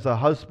I am as a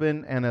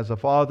husband and as a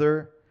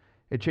father.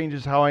 It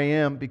changes how I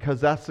am because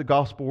that's the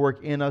gospel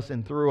work in us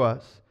and through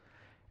us.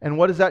 And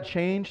what does that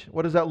change?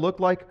 What does that look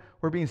like?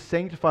 We're being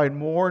sanctified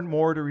more and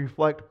more to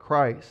reflect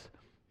Christ.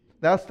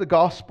 That's the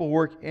gospel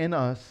work in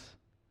us.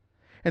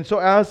 And so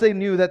as they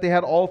knew that they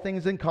had all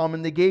things in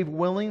common, they gave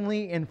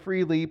willingly and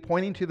freely,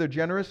 pointing to their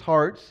generous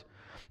hearts,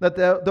 that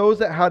those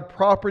that had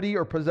property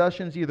or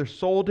possessions either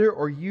sold it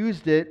or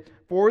used it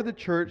for the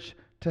church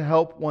to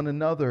help one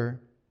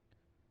another.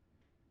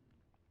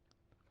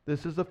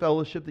 This is the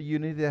fellowship, the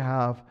unity they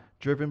have,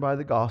 driven by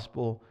the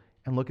gospel,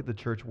 and look at the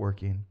church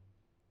working.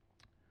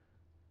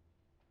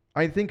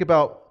 I think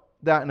about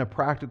that in a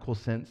practical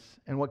sense,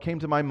 and what came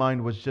to my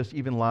mind was just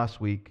even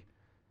last week.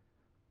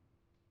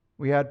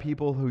 We had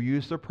people who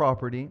used their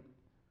property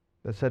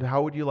that said,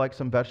 how would you like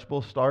some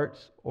vegetable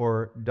starts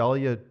or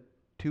dahlia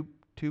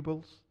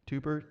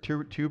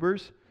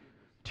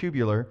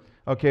tubular.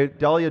 Okay,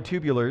 dahlia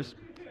tubulars.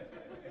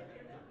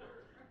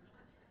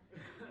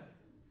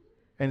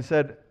 And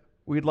said,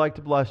 we'd like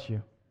to bless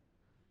you.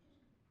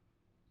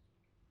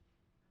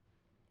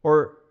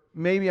 Or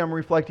maybe I'm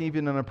reflecting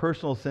even in a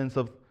personal sense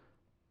of,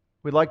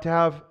 we'd like to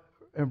have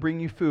and bring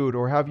you food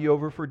or have you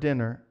over for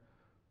dinner?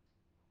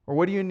 Or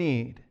what do you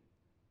need?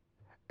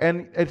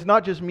 And it's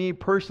not just me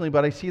personally,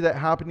 but I see that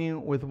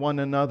happening with one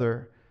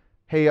another.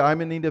 Hey,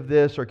 I'm in need of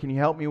this, or can you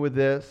help me with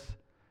this?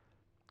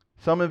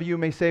 Some of you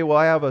may say, well,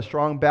 I have a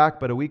strong back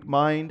but a weak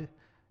mind,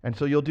 and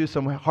so you'll do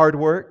some hard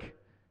work.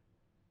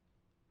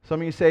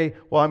 Some of you say,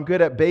 well, I'm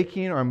good at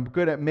baking, or I'm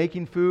good at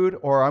making food,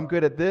 or I'm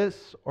good at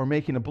this, or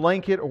making a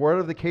blanket, or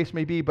whatever the case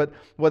may be. But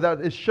what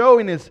that is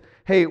showing is,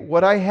 hey,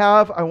 what I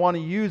have, I want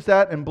to use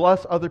that and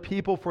bless other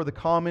people for the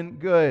common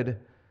good.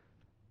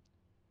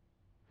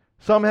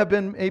 Some have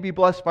been maybe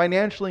blessed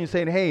financially and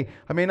saying, hey,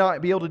 I may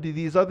not be able to do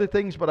these other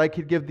things, but I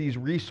could give these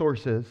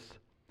resources.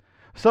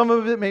 Some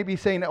of it may be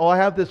saying, oh, I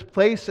have this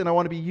place and I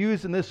want to be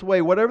used in this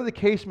way. Whatever the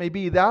case may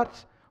be,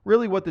 that's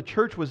really what the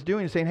church was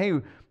doing, saying, hey,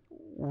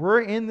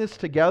 we're in this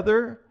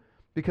together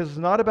because it's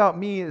not about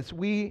me,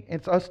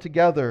 it's us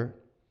together.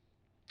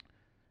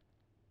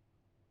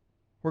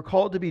 We're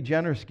called to be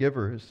generous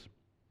givers.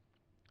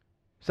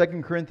 2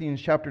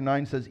 Corinthians chapter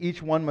 9 says,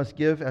 each one must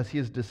give as he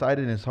has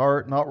decided in his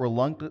heart, not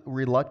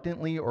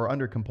reluctantly or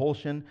under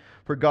compulsion.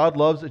 For God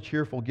loves a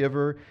cheerful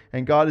giver,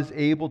 and God is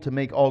able to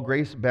make all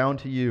grace abound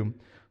to you,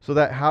 so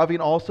that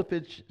having all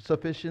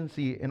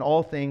sufficiency in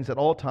all things at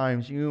all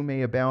times, you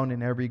may abound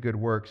in every good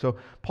work. So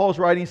Paul's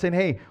writing saying,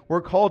 hey,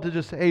 we're called to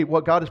just, hey,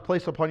 what God has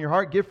placed upon your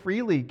heart, give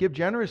freely, give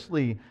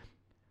generously.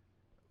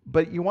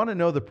 But you want to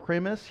know the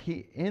premise?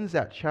 He ends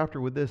that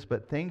chapter with this,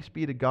 but thanks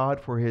be to God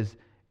for his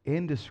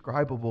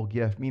indescribable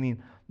gift,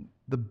 meaning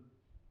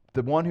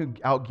the one who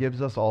outgives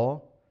us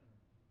all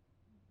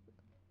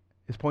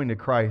is pointing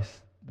to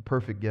Christ, the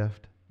perfect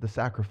gift, the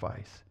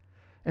sacrifice.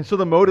 And so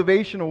the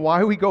motivation of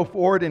why we go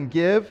forward and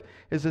give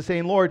is the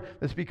saying, Lord,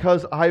 it's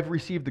because I've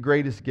received the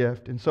greatest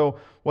gift. And so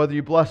whether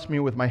you bless me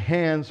with my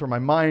hands or my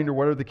mind or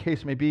whatever the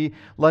case may be,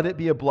 let it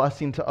be a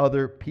blessing to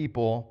other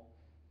people.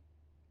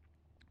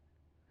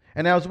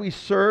 And as we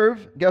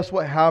serve, guess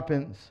what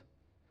happens?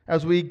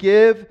 As we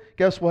give,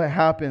 guess what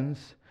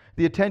happens?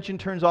 The attention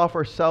turns off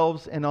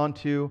ourselves and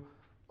onto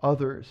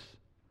others.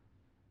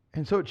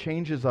 And so it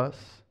changes us.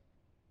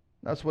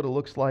 That's what it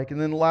looks like.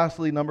 And then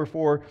lastly, number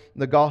 4,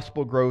 the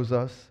gospel grows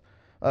us.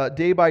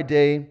 Day by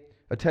day,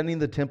 attending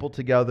the temple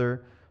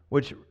together,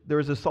 which there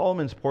was a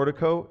Solomon's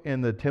portico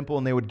in the temple,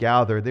 and they would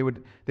gather. They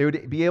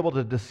would be able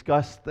to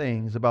discuss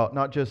things about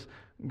not just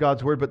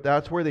God's word, but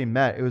that's where they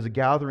met. It was a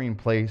gathering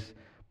place.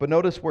 But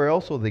notice where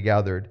else they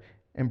gathered.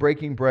 And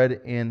breaking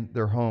bread in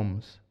their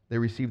homes. They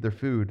received their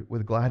food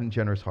with glad and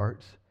generous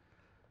hearts.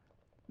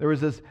 There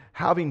was this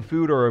having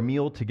food or a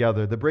meal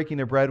together. The breaking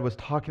of bread was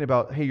talking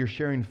about, hey, you're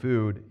sharing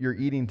food, you're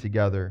eating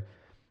together.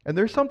 And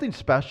there's something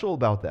special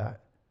about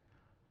that.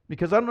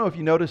 Because I don't know if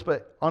you noticed,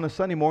 but on a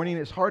Sunday morning,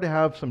 it's hard to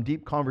have some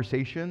deep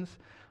conversations,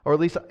 or at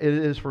least it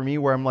is for me,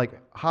 where I'm like,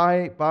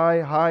 hi,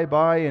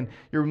 bye, and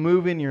you're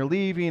moving, you're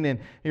leaving, and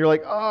you're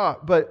like,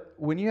 but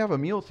when you have a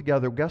meal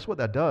together, guess what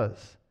that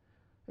does?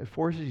 It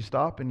forces you to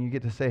stop and you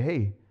get to say,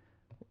 hey,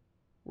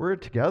 we're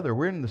together.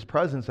 We're in this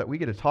presence that we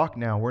get to talk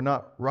now. We're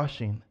not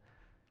rushing.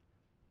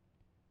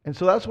 And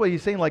so that's why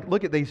he's saying, like,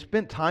 look, they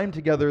spent time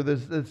together.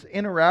 There's this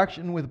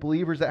interaction with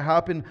believers that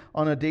happen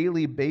on a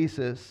daily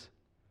basis.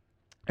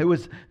 It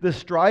was the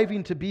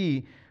striving to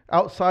be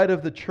outside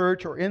of the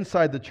church or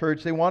inside the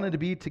church. They wanted to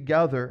be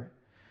together.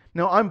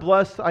 Now, I'm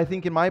blessed, I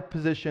think, in my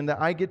position that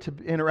I get to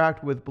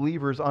interact with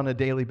believers on a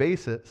daily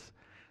basis.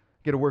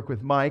 I get to work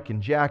with Mike and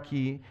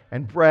Jackie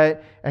and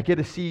Brett. I get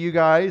to see you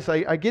guys.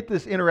 I get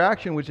this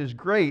interaction, which is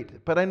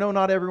great, but I know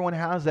not everyone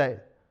has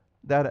that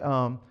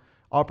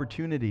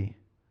opportunity.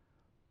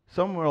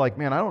 Some are like,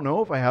 man, I don't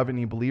know if I have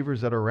any believers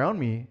that are around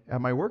me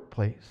at my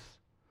workplace.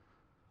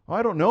 Well,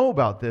 I don't know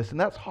about this, and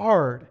that's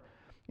hard.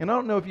 And I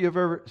don't know if you've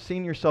ever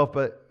seen yourself,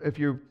 but if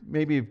you've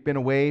maybe been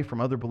away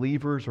from other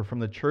believers or from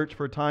the church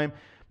for a time,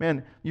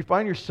 man, you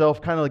find yourself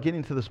kind of like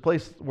getting to this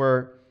place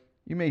where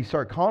you may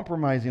start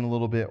compromising a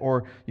little bit,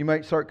 or you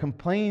might start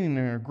complaining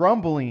or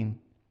grumbling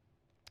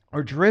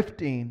or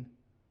drifting.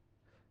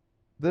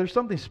 There's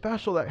something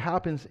special that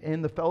happens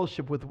in the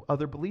fellowship with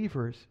other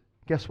believers.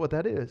 Guess what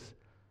that is?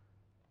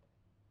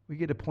 We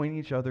get to point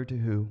each other to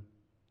who?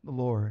 The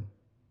Lord.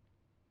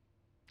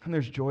 And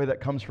there's joy that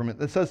comes from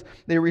it. It says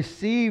they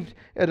received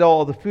it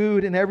all, the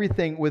food and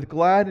everything, with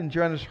glad and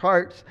generous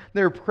hearts.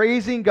 They're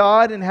praising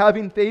God and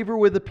having favor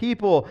with the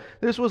people.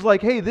 This was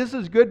like, hey, this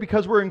is good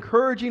because we're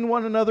encouraging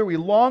one another. We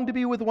long to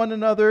be with one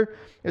another.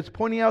 It's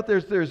pointing out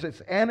there's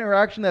this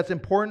interaction that's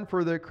important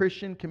for the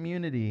Christian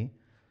community.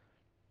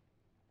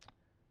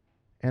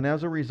 And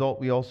as a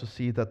result, we also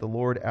see that the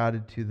Lord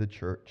added to the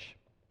church.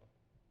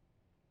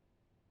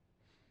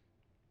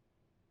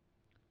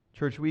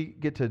 Church, we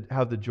get to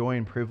have the joy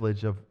and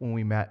privilege of when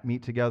we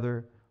meet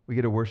together, we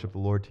get to worship the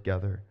Lord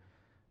together.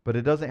 But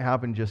it doesn't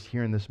happen just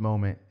here in this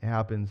moment. It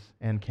happens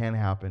and can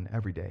happen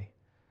every day.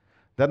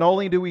 That not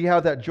only do we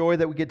have that joy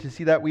that we get to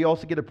see that, we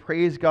also get to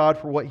praise God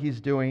for what He's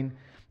doing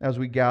as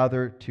we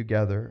gather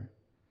together.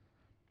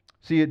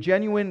 See, a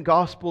genuine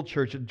gospel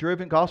church,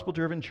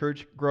 gospel-driven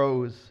church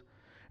grows.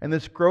 And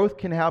this growth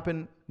can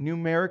happen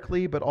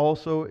numerically, but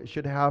also it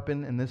should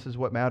happen, and this is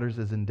what matters,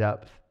 is in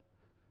depth.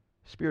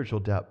 spiritual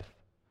depth.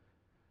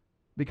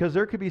 Because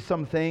there could be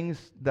some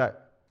things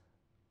that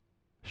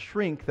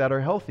shrink that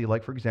are healthy.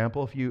 Like, for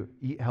example, if you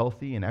eat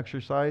healthy and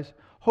exercise,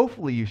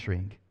 hopefully you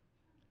shrink.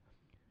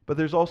 But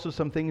there's also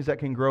some things that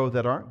can grow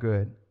that aren't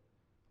good,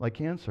 like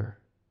cancer.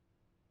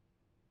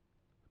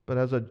 But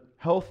as a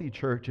healthy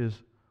church is,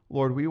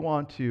 Lord, we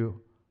want to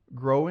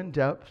grow in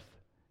depth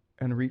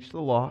and reach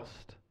the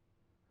lost.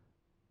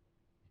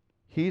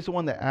 He's the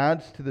one that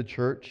adds to the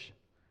church.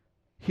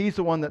 He's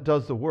the one that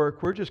does the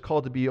work. We're just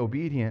called to be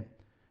obedient.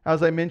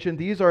 As I mentioned,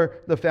 these are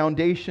the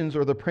foundations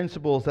or the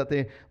principles that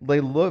they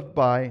live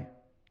by.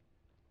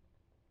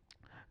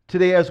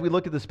 Today, as we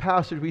look at this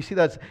passage, we see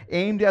that's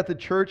aimed at the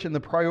church and the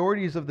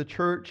priorities of the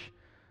church.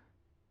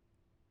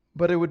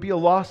 But it would be a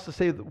loss to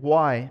say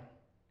why.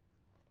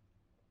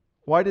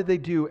 Why did they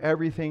do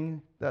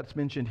everything that's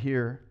mentioned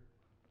here?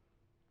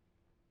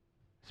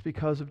 It's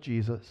because of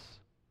Jesus.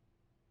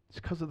 It's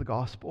because of the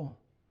gospel.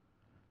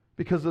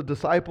 Because the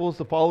disciples,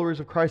 the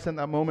followers of Christ in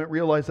that moment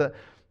realized that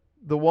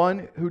the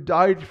one who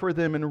died for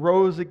them and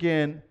rose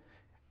again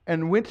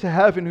and went to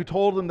heaven, who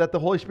told them that the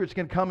Holy Spirit's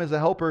going to come as a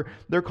helper,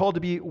 they're called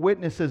to be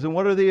witnesses. And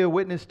what are they a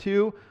witness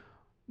to?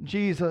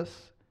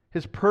 Jesus,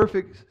 his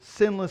perfect,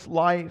 sinless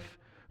life,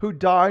 who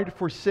died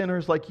for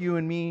sinners like you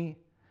and me.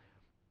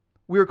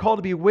 We are called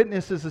to be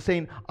witnesses to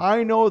saying,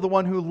 I know the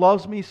one who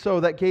loves me so,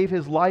 that gave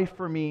his life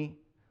for me,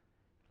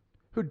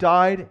 who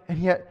died, and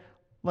yet,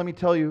 let me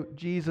tell you,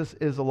 Jesus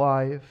is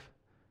alive.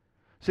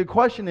 So the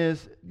question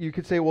is, you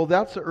could say, well,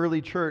 that's the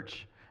early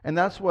church, and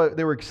that's what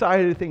they were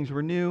excited, things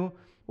were new.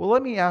 Well,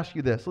 let me ask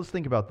you this. Let's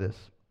think about this.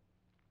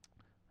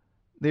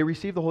 They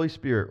received the Holy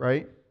Spirit,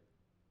 right?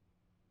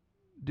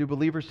 Do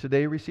believers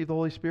today receive the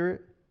Holy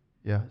Spirit?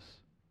 Yes.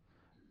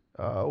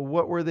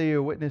 What were they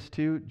a witness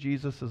to?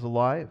 Jesus is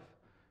alive.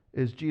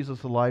 Is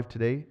Jesus alive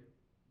today?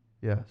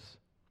 Yes.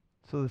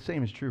 So the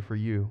same is true for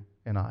you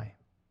and I,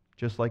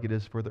 just like it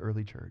is for the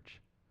early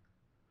church.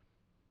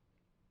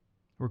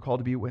 We're called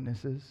to be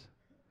witnesses.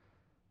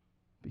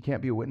 But you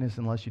can't be a witness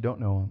unless you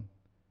don't know Him.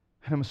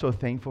 And I'm so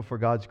thankful for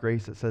God's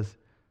grace that says,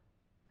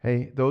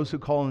 hey, those who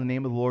call on the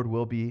name of the Lord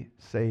will be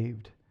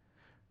saved.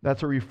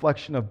 That's a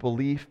reflection of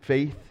belief,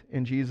 faith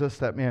in Jesus,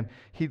 that, man,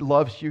 He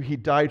loves you, He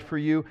died for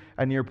you,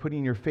 and you're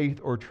putting your faith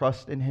or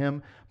trust in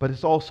Him. But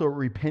it's also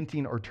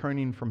repenting or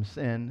turning from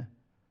sin.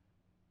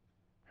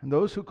 And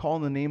those who call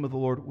on the name of the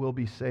Lord will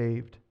be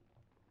saved.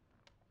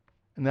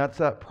 And that's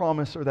that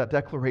promise or that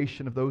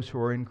declaration of those who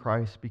are in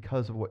Christ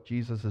because of what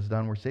Jesus has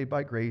done. We're saved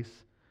by grace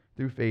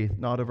through faith,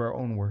 not of our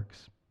own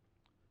works.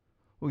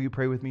 Will you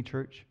pray with me,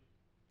 church?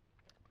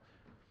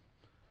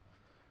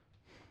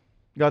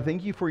 God,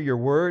 thank you for your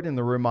word and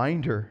the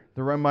reminder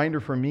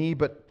for me,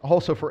 but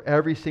also for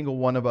every single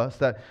one of us,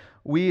 that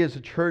we as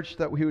a church,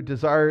 that we would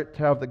desire to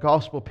have the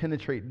gospel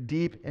penetrate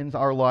deep into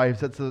our lives.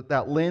 That's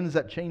that lens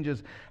that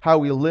changes how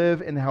we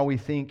live and how we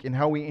think and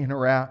how we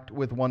interact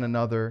with one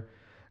another.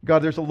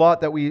 God, there's a lot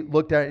that we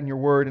looked at in your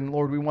word, and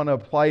Lord, we want to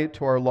apply it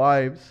to our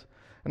lives.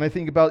 And I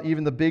think about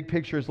even the big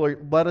pictures.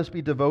 Lord, let us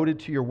be devoted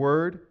to your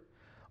word.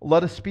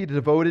 Let us be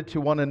devoted to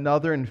one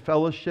another in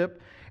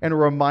fellowship and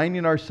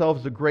reminding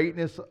ourselves the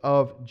greatness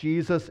of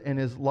Jesus and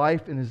His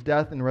life and His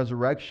death and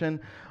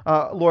resurrection.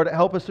 Lord,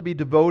 help us to be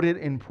devoted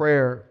in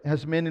prayer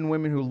as men and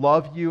women who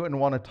love you and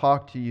want to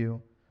talk to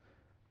you.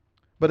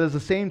 But as the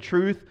same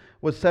truth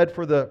was said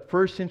for the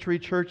first century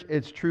church,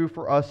 it's true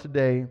for us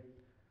today.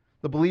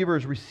 The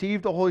believers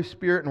received the Holy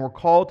Spirit and were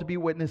called to be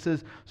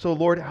witnesses. So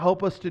Lord,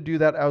 help us to do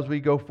that as we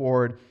go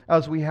forward,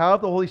 as we have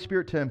the Holy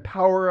Spirit to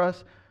empower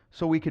us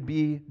so we could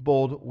be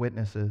bold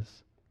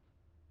witnesses.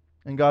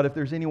 And God, if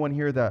there's anyone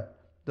here that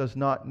does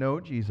not know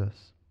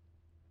Jesus,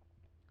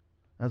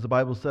 as the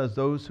Bible says,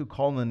 those who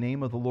call on the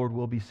name of the Lord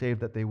will be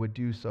saved, that they would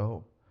do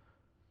so.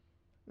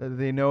 That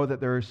they know that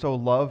they're so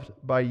loved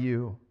by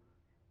you,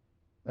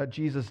 that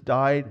Jesus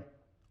died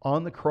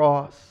on the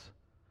cross,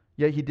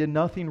 yet He did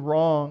nothing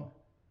wrong.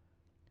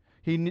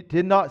 He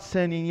did not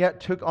sin, and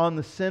yet took on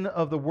the sin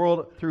of the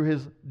world through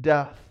His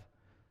death,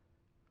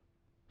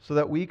 so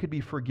that we could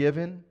be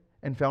forgiven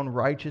and found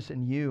righteous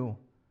in you.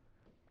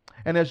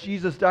 And as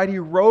Jesus died, He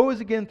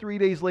rose again 3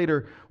 days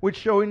later, which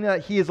showing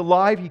that He is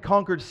alive, He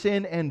conquered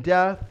sin and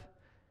death.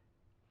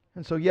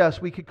 And so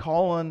yes, we could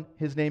call on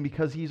His name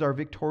because He's our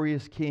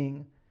victorious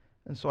King.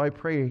 And so I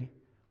pray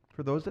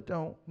for those that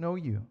don't know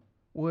you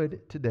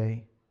would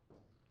today,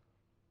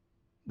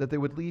 that they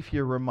would leave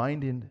here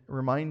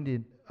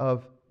reminded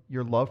of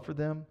your love for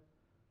them,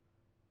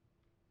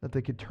 that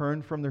they could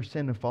turn from their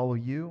sin and follow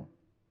you,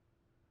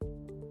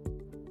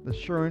 the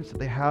assurance that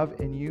they have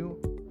in you.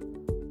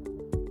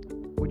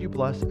 Would you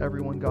bless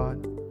everyone,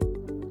 God?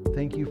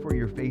 Thank you for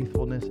your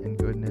faithfulness and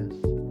goodness.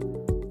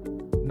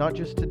 Not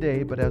just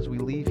today, but as we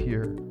leave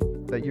here,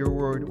 that your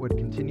word would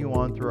continue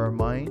on through our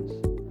minds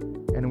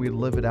and we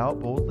live it out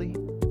boldly,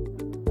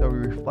 that we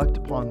reflect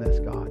upon this,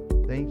 God.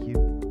 Thank you.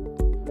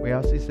 We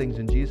ask these things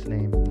in Jesus'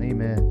 name.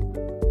 Amen.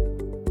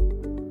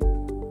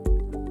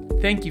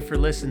 Thank you for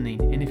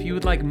listening, and if you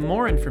would like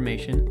more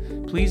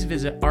information, please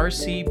visit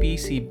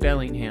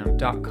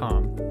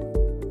rcbcbellingham.com.